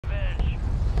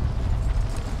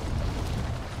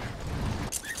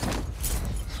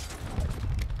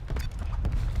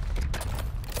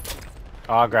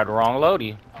Oh, I grabbed the wrong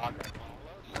loadie.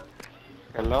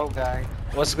 Hello, guy.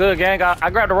 What's good, gang? I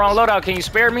grabbed the wrong loadout. Can you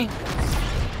spare me?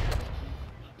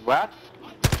 What?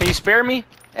 Can you spare me?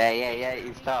 Yeah,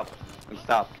 stop.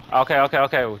 Stop.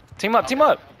 Okay. Team up, team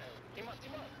up.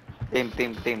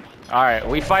 Team. All right,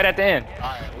 we fight at the end.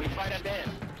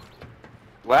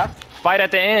 What? Fight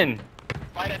at the end.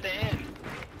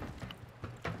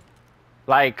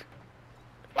 Like.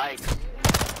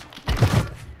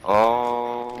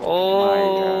 Oh.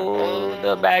 Oh,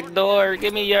 the back door.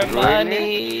 Give me your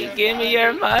money. Give me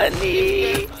your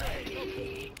money.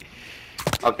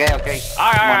 Okay.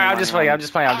 All right. I'm just playing. All right,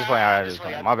 just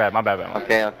playing. My bad.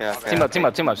 Okay.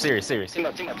 Team up. Serious.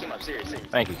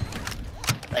 Thank you.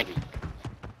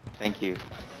 Thank you.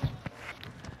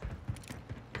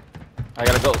 I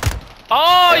gotta go.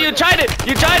 Oh, you tried it.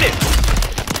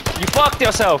 You fucked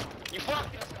yourself.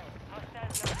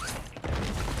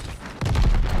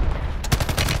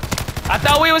 I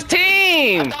thought we was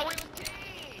team.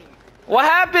 What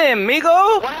happened,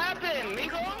 Migo?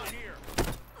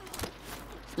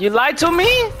 You lied to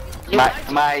me?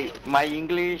 My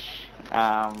English.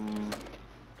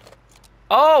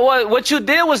 Oh, what you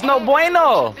did was no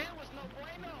bueno.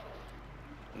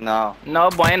 No. No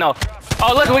bueno.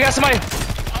 Oh, look, we got somebody.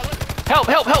 Help.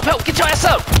 Get your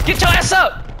ass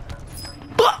up.